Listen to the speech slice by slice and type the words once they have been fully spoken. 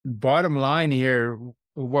bottom line here,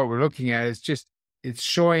 what we're looking at is just, it's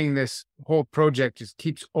showing this whole project just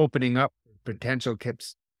keeps opening up. Potential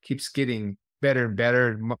keeps getting better and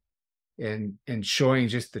better, and showing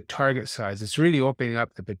just the target size. It's really opening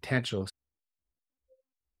up the potential.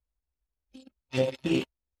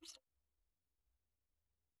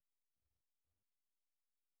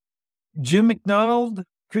 Jim McDonald,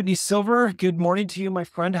 Kootenay Silver. Good morning to you, my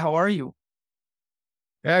friend. How are you?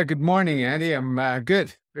 Yeah, good morning, Andy. I'm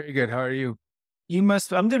good. Very good. How are you?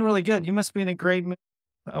 I'm doing really good. You must be in a great mood.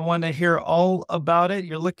 I want to hear all about it.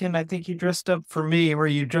 You're looking, I think you dressed up for me, or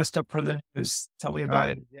you dressed up for the news. Tell me about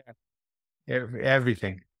it. Yeah,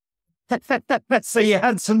 everything. So you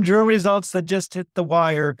had some drill results that just hit the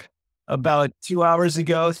wire about 2 hours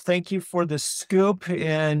ago. Thank you for the scoop.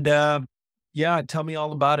 And yeah, tell me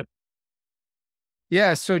all about it.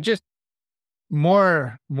 Yeah, so just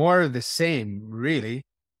more of the same, really.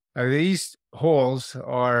 These holes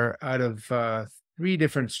are out of 3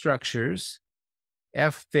 different structures: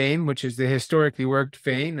 F vein, which is the historically worked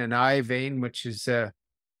vein; an I vein, which is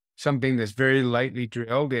something that's very lightly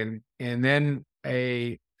drilled, and then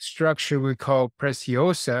a structure we call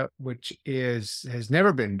Preciosa, which has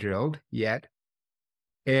never been drilled yet,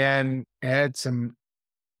 and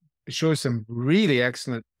shows some really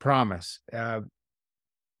excellent promise.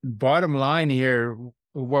 Bottom line here,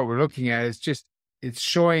 what we're looking at is just, it's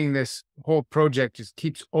showing this whole project just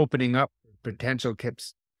keeps opening up. Potential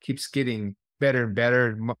keeps getting better and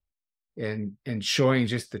better, and showing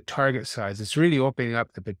just the target size. It's really opening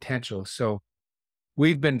up the potential. So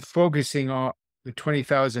we've been focusing on the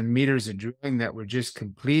 20,000 meters of drilling that we're just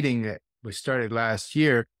completing, that was started last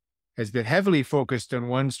year, has been heavily focused on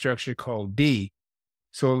one structure called D.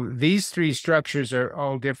 So these 3 structures are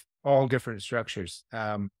all different structures.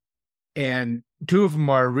 And 2 of them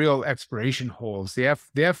are real exploration holes. The F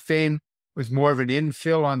vein was more of an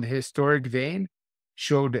infill on the historic vein,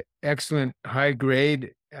 showed excellent high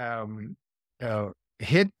grade,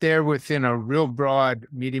 hit there within a real broad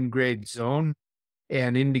medium grade zone,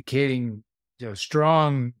 and indicating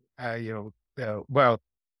strong,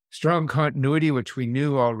 strong continuity, which we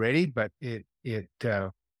knew already, but it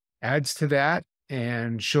adds to that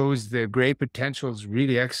and shows the grade potential is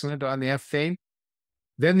really excellent on the F vein.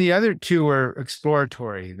 Then the other 2 are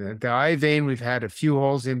exploratory. The I vein, we've had a few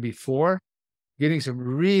holes in before, getting some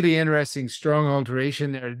really interesting, strong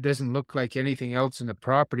alteration there. It doesn't look like anything else in the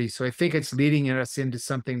property. So I think it's leading us into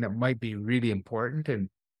something that might be really important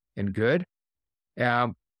and good.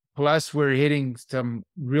 Plus, we're hitting some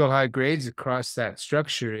real high grades across that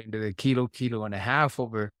structure into the kilo and a half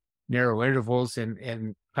over narrow intervals,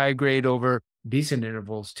 and high grade over decent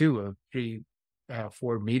intervals too, of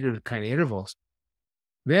 3-4 meter kind of intervals.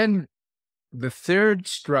 Then the third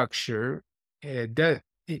structure,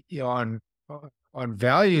 on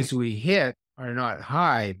values we hit are not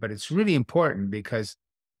high, but it's really important because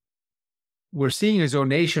we're seeing a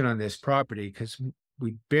zonation on this property because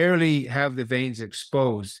we barely have the veins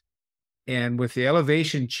exposed. And with the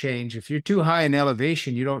elevation change, if you're too high in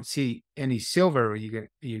elevation, you don't see any silver. You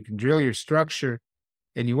can drill your structure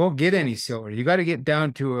and you won't get any silver. You got to get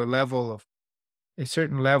down to a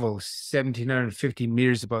certain level, 1,750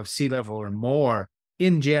 meters above sea level or more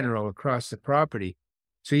in general across the property.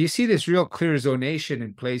 So you see this real clear zonation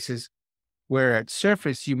in places where at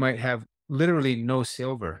surface you might have literally no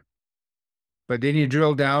silver. But then you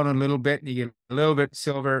drill down a little bit and you get a little bit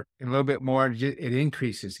silver and a little bit more, it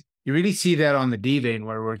increases. You really see that on the D vein,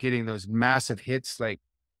 where we're getting those massive hits like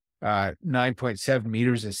 9.7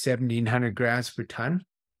 meters at 1,700 grams per ton.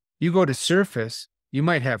 You go to surface, you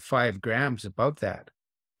might have 5 grams above that,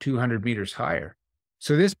 200 meters higher.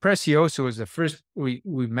 So this Preciosa was the first, we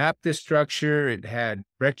mapped this structure. It had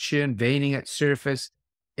breccia veining at surface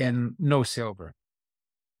and no silver.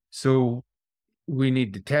 So we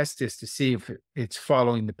need to test this to see if it's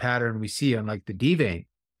following the pattern we see on like the D vein.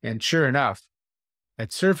 And sure enough,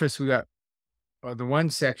 at surface, we got the one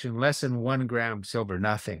section, less than 1 gram silver,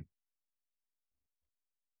 nothing.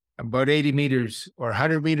 About 80 meters or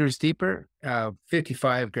 100 meters deeper,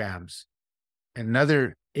 55 grams.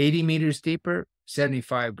 Another 80 meters deeper,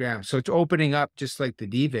 75 grams. So it's opening up just like the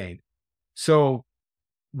D vein. So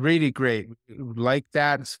really great. Like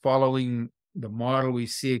that, it's following the model we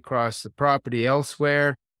see across the property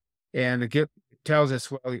elsewhere. And it tells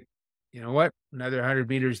us, well, you know what, another 100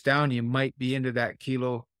 meters down, you might be into that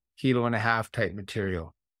kilo and a half type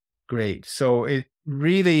material. Great. So it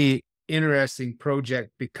really interesting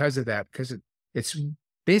project because of that, because it's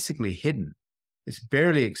basically hidden. It's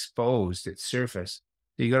barely exposed at surface.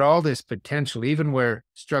 You got all this potential, even where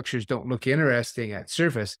structures don't look interesting at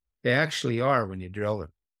surface, they actually are when you drill them.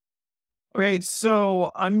 Okay,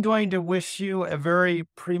 so I'm going to wish you a very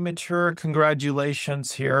premature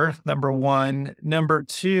congratulations here. Number one. Number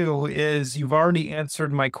two is you've already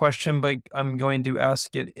answered my question, but I'm going to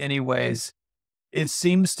ask it anyways. It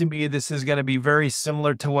seems to me this is going to be very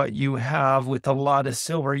similar to what you have with a lot of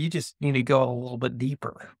silver. You just need to go a little bit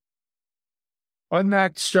deeper. On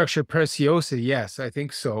that structure, Preciosa, yes, I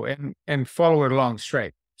think so, and follow it along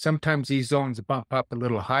straight. Sometimes these zones bump up a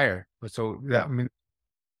little higher, but so that, I mean,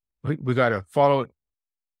 we got to follow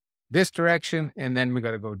this direction, and then we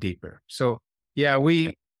got to go deeper. So yeah,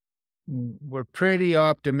 we're pretty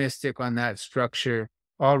optimistic on that structure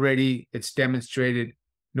already. It's demonstrated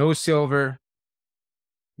no silver,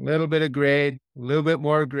 a little bit of grade, a little bit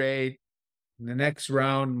more grade. The next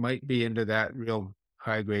round might be into that real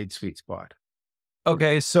high grade sweet spot.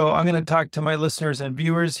 Okay, so I'm going to talk to my listeners and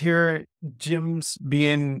viewers here. Jim's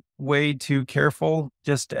being way too careful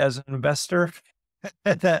just as an investor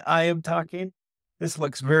that I am talking. This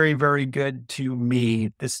looks very, very good to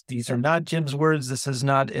me. These are not Jim's words. This is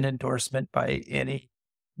not an endorsement by any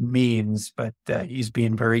means, but he's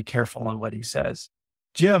being very careful on what he says.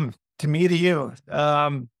 Jim, to me, to you,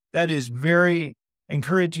 that is very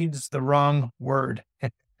encouraging. Is the wrong word.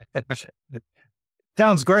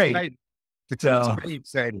 Sounds great. Right. So, Pretty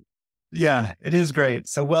excited. yeah, it is great.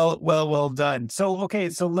 So well done. So, okay,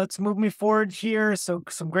 so let's move me forward here. So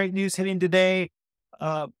some great news hitting today.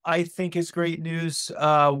 I think is great news.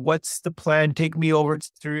 What's the plan? Take me over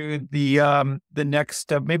through the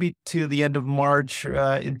next, maybe to the end of March,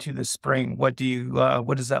 into the spring. What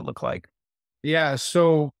does that look like? Yeah,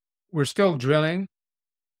 so we're still drilling,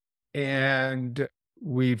 and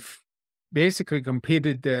we've basically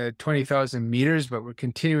completed the 20,000 meters, but we're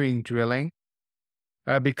continuing drilling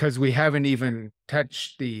because we haven't even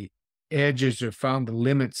touched the edges or found the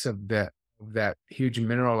limits of that huge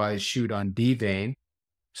mineralized shoot on D vein.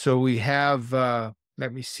 So we have,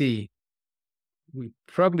 let me see, we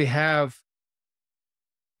probably have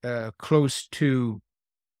close to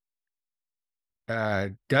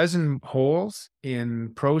a dozen holes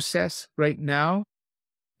in process right now.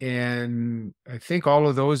 And I think all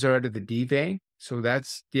of those are out of the D vein. So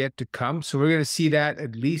that's yet to come. So we're going to see that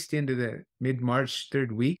at least into the mid-March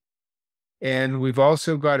third week. And we've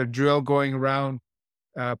also got a drill going around,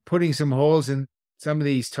 putting some holes in some of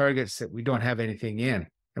these targets that we don't have anything in.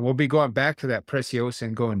 And we'll be going back to that Preciosa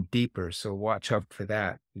and going deeper. So watch out for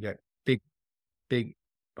that. We got big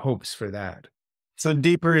hopes for that. So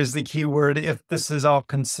deeper is the key word if this is all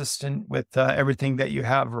consistent with everything that you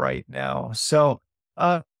have right now. So,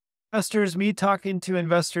 investors, me talking to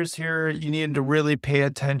investors here, you need to really pay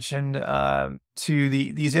attention to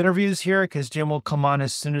these interviews here because Jim will come on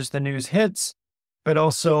as soon as the news hits. But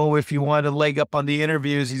also, if you want to leg up on the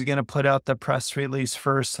interviews, he's going to put out the press release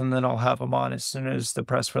first, and then I'll have him on as soon as the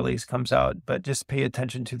press release comes out. But just pay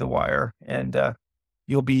attention to the wire, and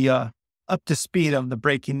you'll be up to speed on the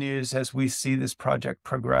breaking news as we see this project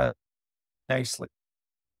progress nicely.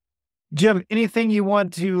 Jim, anything you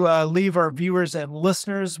want to leave our viewers and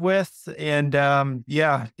listeners with? And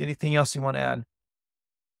yeah, anything else you want to add?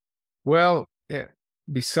 Well, yeah,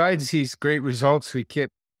 besides these great results, we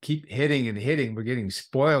keep hitting and hitting. We're getting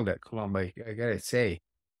spoiled at Columbia, I gotta say.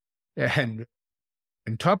 And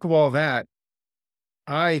on top of all that,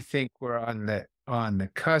 I think we're on the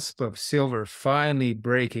cusp of silver finally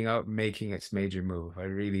breaking out and making its major move. I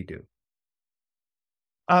really do.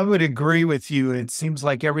 I would agree with you. It seems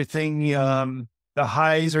like everything, the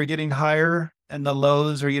highs are getting higher and the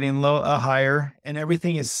lows are getting higher, and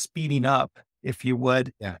everything is speeding up, if you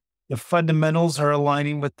would. Yeah. The fundamentals are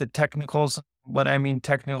aligning with the technicals. What I mean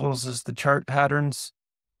technicals is the chart patterns.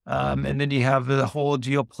 And then you have the whole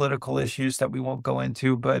geopolitical issues that we won't go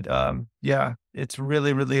into. But yeah, it's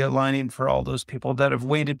really, really aligning for all those people that have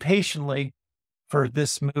waited patiently for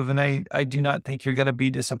this move. And I do not think you're going to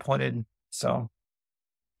be disappointed. So,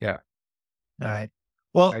 Yeah. all right. I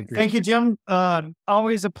Well, agree. thank you, Jim.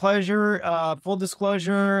 Always a pleasure. Full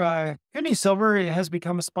disclosure, Kootenay Silver has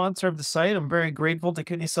become a sponsor of the site. I'm very grateful to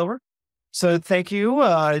Kootenay Silver. So thank you.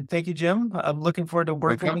 Thank you, Jim. I'm looking forward to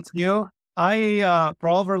working Welcome. with you. For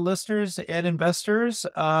all of our listeners and investors,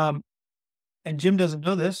 and Jim doesn't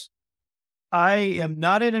know this, I am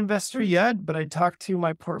not an investor yet, but I talked to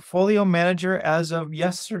my portfolio manager as of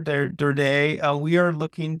yesterday. We are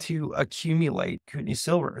looking to accumulate Kootenay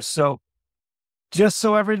Silver. So just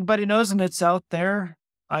so everybody knows and it's out there,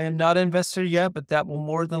 I am not an investor yet, but that will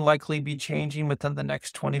more than likely be changing within the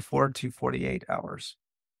next 24 to 48 hours.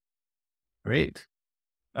 Great.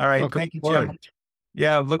 All right. Looking Thank you, Jim. forward.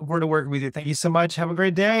 Yeah, looking forward to working with you. Thank you so much. Have a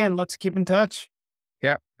great day and let's keep in touch.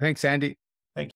 Yeah. Thanks, Andy.